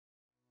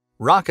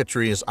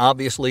Rocketry is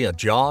obviously a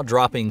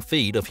jaw-dropping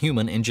feat of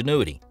human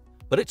ingenuity,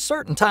 but at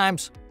certain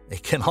times,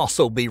 it can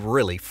also be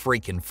really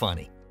freaking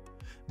funny.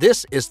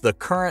 This is the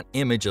current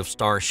image of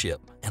Starship,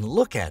 and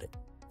look at it,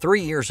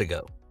 3 years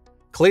ago.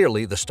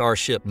 Clearly, the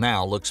Starship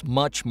now looks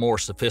much more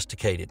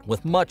sophisticated,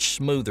 with much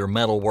smoother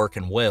metalwork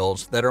and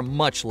welds that are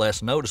much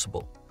less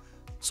noticeable.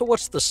 So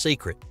what's the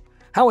secret?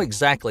 How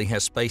exactly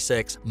has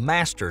SpaceX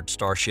mastered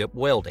Starship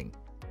welding?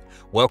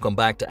 Welcome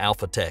back to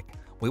Alpha Tech.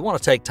 We want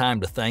to take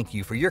time to thank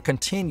you for your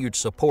continued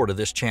support of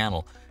this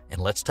channel, and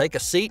let's take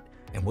a seat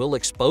and we'll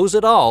expose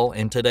it all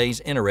in today's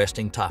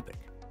interesting topic.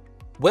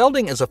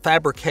 Welding is a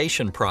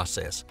fabrication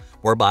process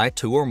whereby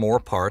two or more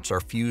parts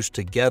are fused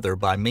together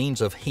by means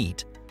of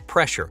heat,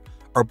 pressure,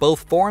 or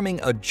both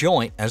forming a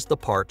joint as the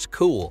parts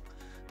cool.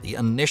 The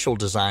initial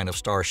design of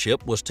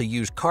Starship was to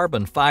use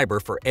carbon fiber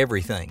for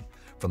everything,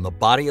 from the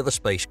body of the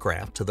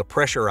spacecraft to the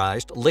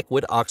pressurized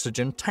liquid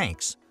oxygen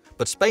tanks.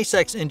 But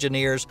SpaceX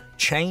engineers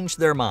changed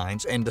their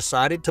minds and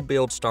decided to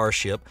build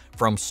Starship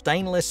from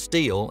stainless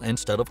steel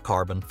instead of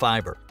carbon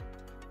fiber.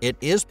 It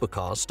is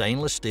because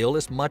stainless steel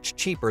is much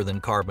cheaper than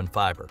carbon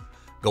fiber.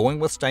 Going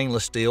with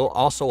stainless steel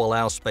also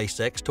allows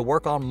SpaceX to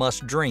work on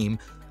Musk's dream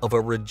of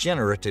a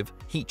regenerative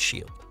heat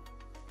shield.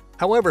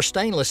 However,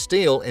 stainless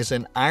steel is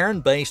an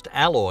iron-based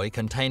alloy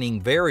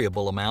containing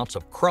variable amounts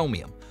of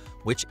chromium,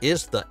 which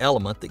is the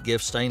element that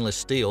gives stainless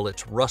steel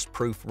its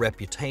rust-proof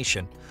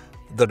reputation.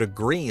 The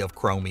degree of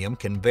chromium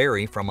can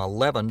vary from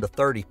 11 to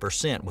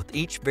 30%, with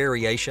each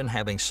variation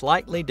having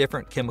slightly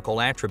different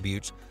chemical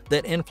attributes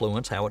that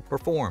influence how it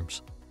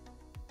performs.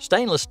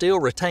 Stainless steel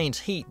retains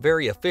heat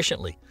very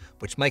efficiently,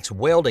 which makes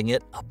welding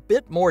it a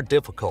bit more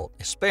difficult,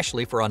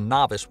 especially for a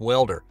novice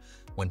welder.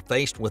 When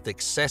faced with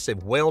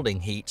excessive welding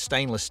heat,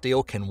 stainless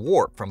steel can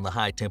warp from the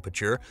high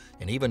temperature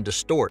and even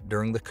distort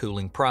during the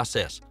cooling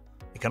process.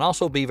 It can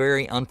also be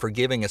very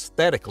unforgiving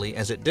aesthetically,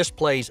 as it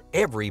displays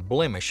every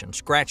blemish and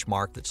scratch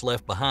mark that's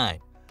left behind.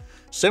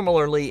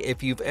 Similarly,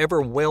 if you've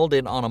ever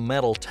welded on a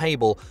metal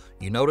table,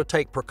 you know to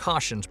take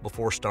precautions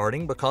before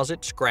starting because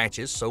it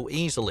scratches so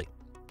easily.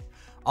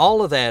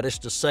 All of that is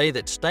to say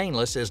that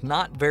stainless is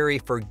not very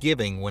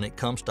forgiving when it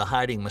comes to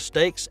hiding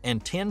mistakes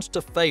and tends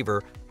to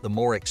favor the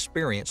more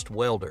experienced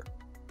welder.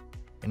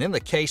 And in the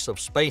case of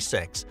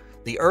SpaceX,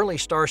 the early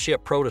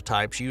Starship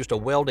prototypes used a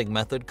welding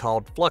method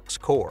called flux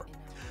core.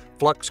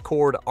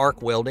 Flux-cored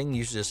arc welding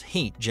uses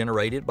heat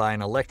generated by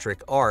an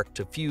electric arc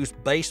to fuse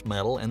base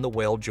metal in the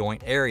weld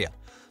joint area.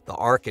 The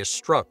arc is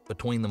struck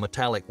between the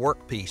metallic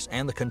workpiece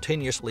and the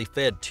continuously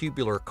fed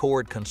tubular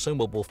cord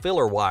consumable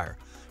filler wire,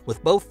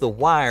 with both the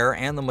wire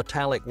and the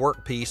metallic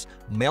workpiece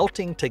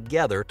melting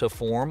together to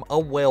form a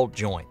weld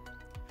joint.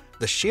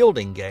 The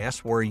shielding gas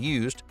where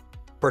used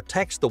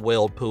protects the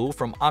weld pool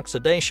from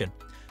oxidation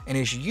and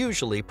is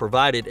usually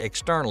provided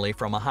externally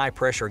from a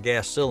high-pressure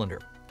gas cylinder.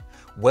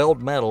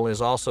 Weld metal is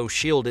also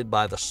shielded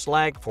by the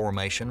slag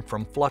formation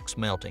from flux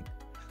melting.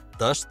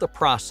 Thus, the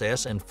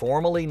process,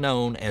 informally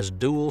known as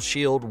dual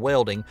shield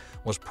welding,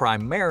 was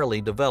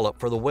primarily developed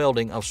for the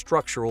welding of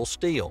structural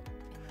steel.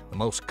 The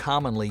most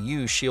commonly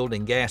used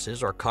shielding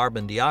gases are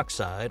carbon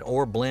dioxide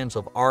or blends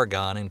of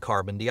argon and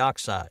carbon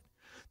dioxide.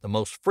 The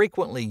most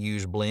frequently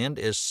used blend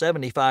is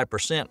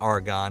 75%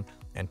 argon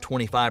and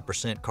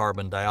 25%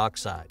 carbon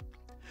dioxide.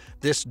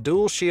 This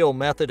dual shield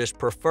method is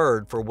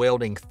preferred for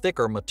welding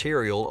thicker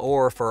material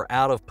or for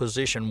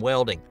out-of-position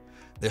welding.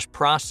 This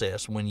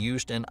process, when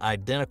used in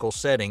identical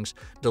settings,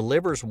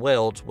 delivers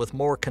welds with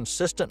more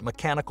consistent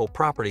mechanical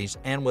properties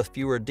and with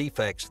fewer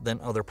defects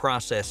than other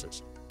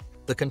processes.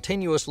 The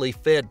continuously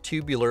fed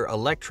tubular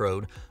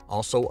electrode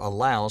also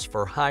allows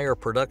for higher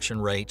production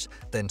rates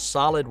than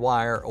solid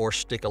wire or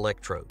stick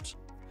electrodes.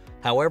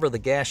 However, the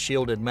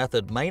gas-shielded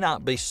method may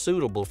not be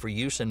suitable for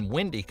use in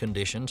windy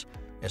conditions,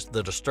 as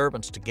the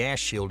disturbance to gas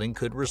shielding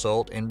could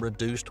result in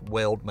reduced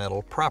weld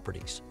metal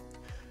properties.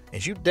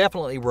 As you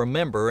definitely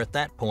remember, at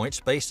that point,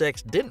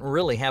 SpaceX didn't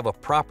really have a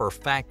proper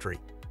factory,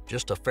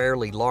 just a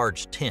fairly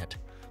large tent.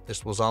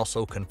 This was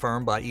also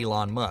confirmed by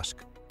Elon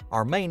Musk.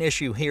 Our main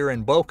issue here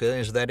in Boca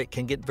is that it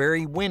can get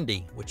very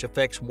windy, which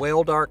affects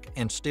weld arc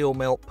and steel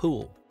melt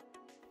pool.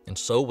 And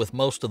so, with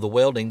most of the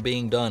welding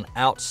being done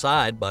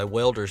outside by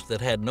welders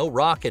that had no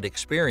rocket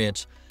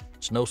experience,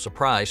 it's no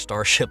surprise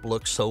Starship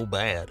looks so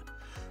bad.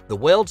 The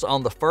welds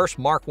on the first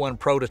Mark I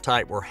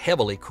prototype were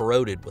heavily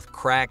corroded with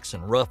cracks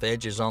and rough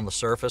edges on the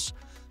surface.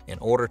 In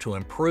order to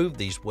improve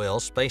these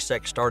welds,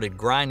 SpaceX started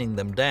grinding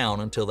them down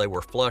until they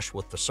were flush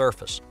with the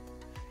surface.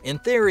 In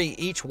theory,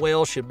 each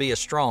weld should be as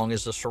strong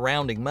as the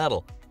surrounding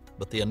metal,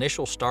 but the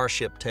initial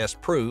Starship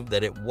test proved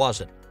that it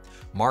wasn't.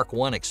 Mark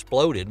I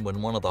exploded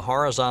when one of the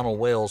horizontal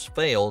welds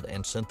failed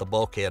and sent the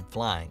bulkhead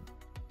flying.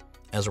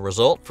 As a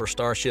result, for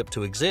Starship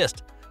to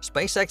exist,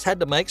 SpaceX had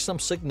to make some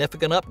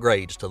significant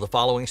upgrades to the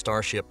following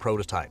Starship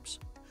prototypes.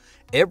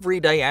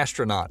 Everyday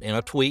Astronaut, in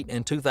a tweet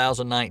in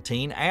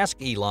 2019, asked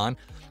Elon,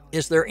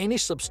 "Is there any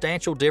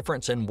substantial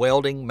difference in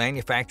welding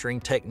manufacturing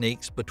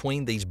techniques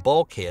between these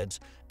bulkheads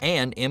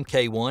and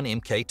Mk1,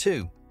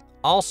 Mk2?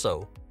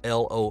 Also,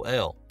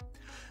 LOL."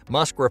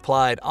 Musk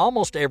replied,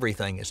 "Almost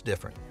everything is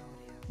different.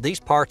 These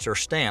parts are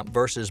stamped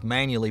versus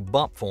manually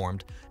bump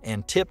formed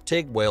and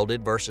tip-TIG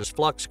welded versus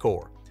flux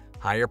core.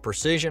 Higher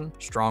precision,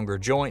 stronger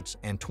joints,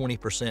 and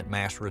 20%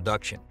 mass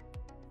reduction.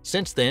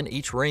 Since then,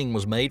 each ring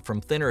was made from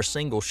thinner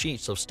single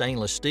sheets of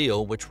stainless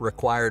steel, which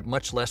required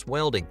much less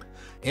welding.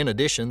 In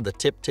addition, the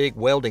tip-TIG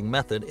welding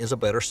method is a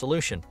better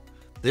solution.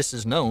 This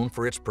is known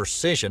for its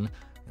precision,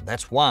 and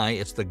that's why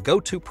it's the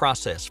go-to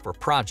process for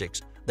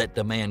projects that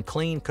demand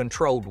clean,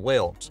 controlled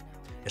welds,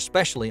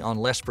 especially on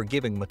less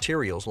forgiving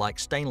materials like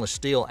stainless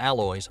steel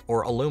alloys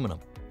or aluminum.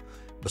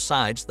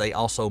 Besides, they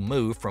also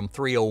moved from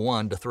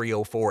 301 to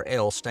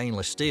 304L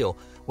stainless steel,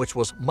 which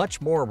was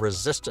much more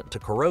resistant to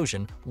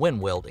corrosion when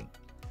welding.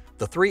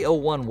 The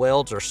 301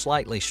 welds are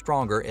slightly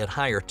stronger at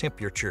higher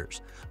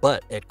temperatures,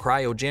 but at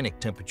cryogenic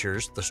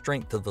temperatures, the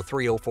strength of the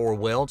 304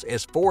 welds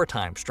is 4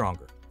 times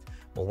stronger.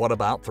 Well, what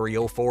about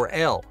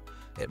 304L?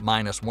 At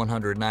minus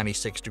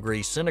 196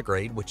 degrees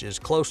centigrade, which is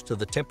close to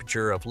the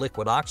temperature of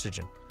liquid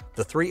oxygen,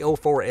 the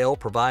 304L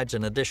provides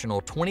an additional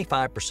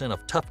 25%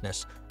 of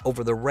toughness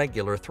over the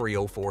regular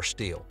 304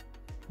 steel.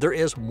 There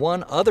is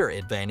one other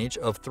advantage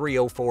of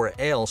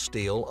 304L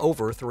steel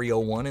over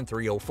 301 and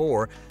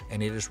 304,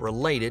 and it is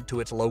related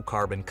to its low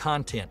carbon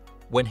content.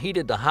 When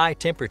heated to high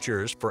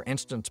temperatures, for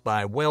instance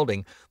by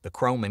welding, the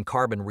chrome and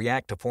carbon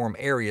react to form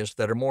areas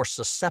that are more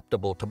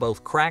susceptible to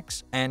both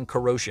cracks and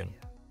corrosion.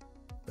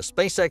 The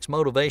SpaceX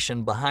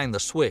motivation behind the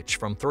switch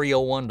from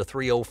 301 to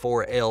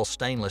 304L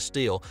stainless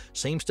steel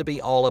seems to be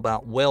all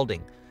about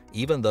welding.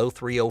 Even though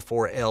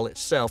 304L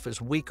itself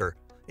is weaker,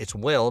 its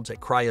welds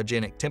at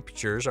cryogenic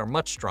temperatures are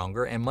much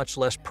stronger and much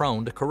less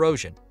prone to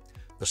corrosion.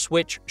 The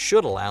switch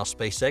should allow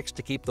SpaceX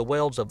to keep the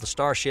welds of the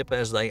Starship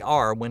as they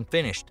are when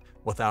finished,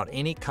 without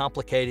any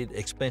complicated,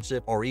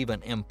 expensive, or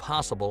even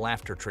impossible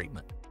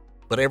aftertreatment.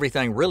 But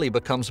everything really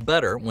becomes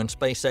better when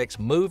SpaceX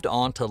moved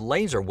on to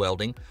laser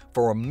welding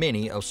for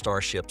many of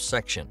Starship's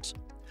sections.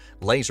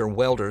 Laser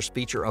welders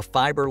feature a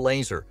fiber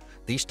laser.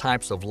 These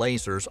types of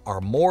lasers are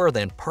more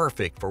than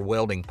perfect for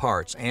welding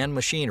parts and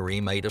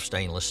machinery made of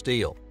stainless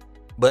steel.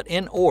 But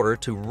in order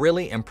to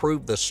really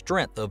improve the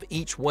strength of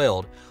each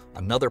weld,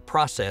 another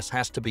process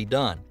has to be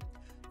done.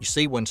 You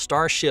see, when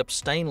Starship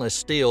stainless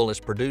steel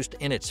is produced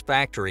in its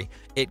factory,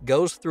 it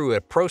goes through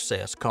a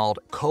process called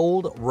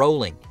cold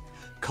rolling.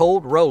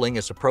 Cold rolling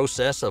is a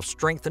process of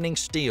strengthening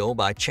steel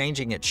by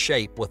changing its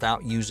shape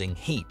without using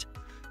heat.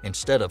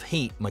 Instead of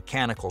heat,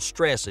 mechanical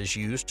stress is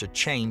used to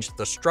change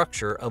the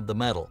structure of the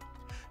metal.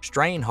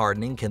 Strain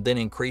hardening can then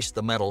increase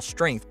the metal's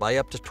strength by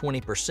up to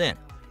 20%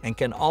 and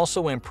can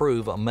also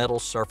improve a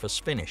metal's surface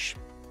finish.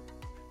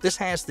 This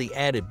has the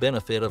added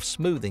benefit of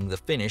smoothing the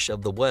finish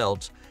of the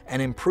welds and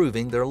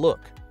improving their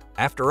look.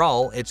 After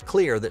all, it's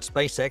clear that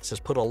SpaceX has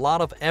put a lot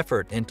of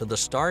effort into the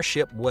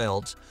Starship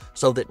welds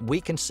so that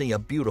we can see a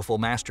beautiful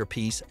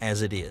masterpiece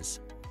as it is.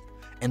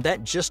 And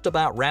that just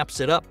about wraps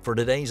it up for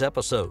today's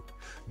episode.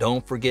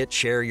 Don't forget to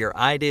share your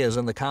ideas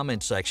in the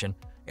comments section.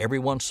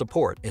 Everyone's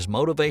support is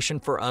motivation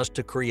for us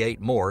to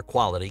create more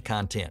quality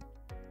content.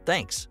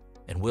 Thanks,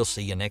 and we'll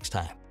see you next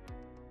time.